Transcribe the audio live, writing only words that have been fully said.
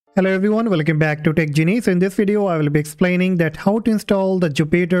Hello everyone, welcome back to Tech Genie. So in this video, I will be explaining that how to install the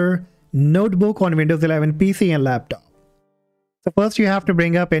Jupyter Notebook on Windows 11 PC and laptop. So first you have to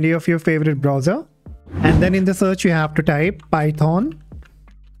bring up any of your favorite browser, and then in the search you have to type Python,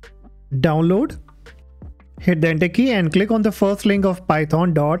 download, hit the enter key and click on the first link of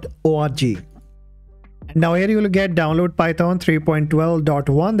python.org. And now here you will get download Python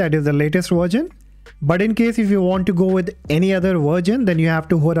 3.12.1, that is the latest version. But in case if you want to go with any other version, then you have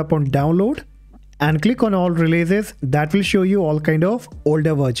to hold up on download and click on all releases. That will show you all kind of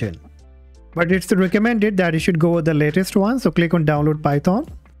older version. But it's recommended that you should go with the latest one. So click on download Python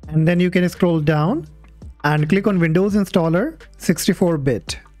and then you can scroll down and click on Windows installer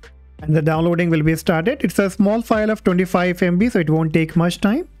 64-bit. And the downloading will be started. It's a small file of 25 MB, so it won't take much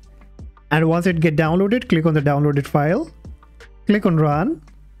time. And once it get downloaded, click on the downloaded file, click on run.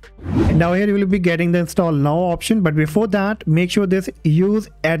 And now here you will be getting the install now option, but before that make sure this use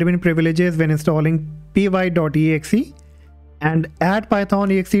admin privileges when installing py.exe and add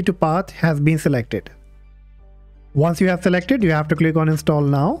python exe to path has been selected. Once you have selected, you have to click on install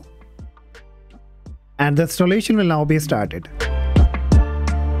now and the installation will now be started.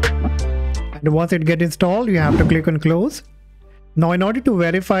 And once it gets installed, you have to click on close. Now in order to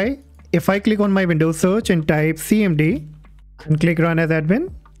verify, if I click on my Windows search and type cmd and click run as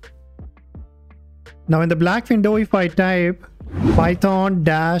admin, now in the black window, if I type python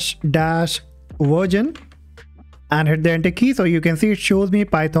 -version and hit the enter key, so you can see it shows me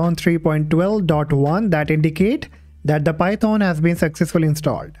Python 3.12.1 that indicate that the Python has been successfully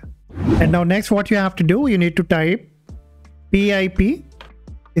installed. And now next what you have to do, you need to type pip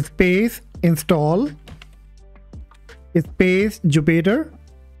space install space Jupyter,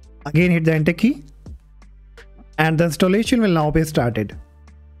 again hit the enter key and the installation will now be started.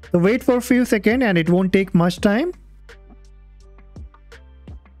 So wait for a few seconds and it won't take much time.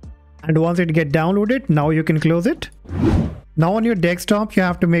 And once it get downloaded, now you can close it. Now on your desktop, you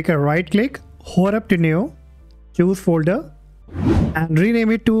have to make a right click, hold up to new, choose folder and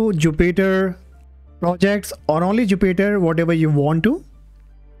rename it to Jupyter projects or only Jupyter, whatever you want to.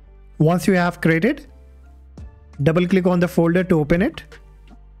 Once you have created, double click on the folder to open it.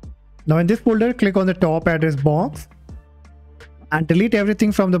 Now in this folder, click on the top address box and delete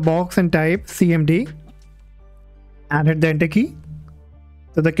everything from the box and type cmd and hit the enter key.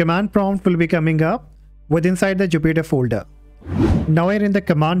 So the command prompt will be coming up with inside the Jupyter folder. Now here in the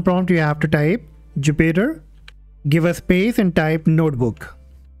command prompt, you have to type Jupyter, give a space and type notebook.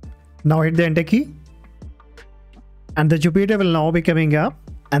 Now hit the enter key and the Jupyter will now be coming up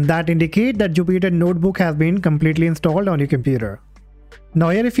and that indicate that Jupyter Notebook has been completely installed on your computer. Now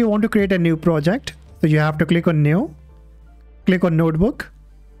here if you want to create a new project, so you have to click on new, click on notebook,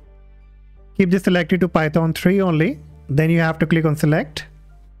 keep this selected to Python 3 only, then you have to click on select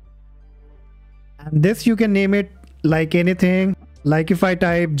and this you can name it like anything, like if I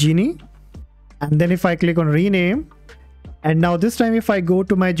type Genie and then if I click on rename, and now this time if I go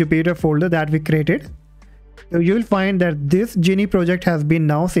to my Jupyter folder that we created, so you will find that this Genie project has been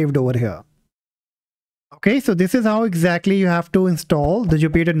now saved over here. Okay, so this is how exactly you have to install the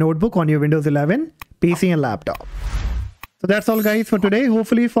Jupyter Notebook on your Windows 11 PC and laptop. So that's all guys for today.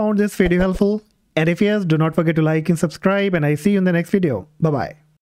 Hopefully you found this video helpful. And if yes, do not forget to like and subscribe and I see you in the next video. Bye bye.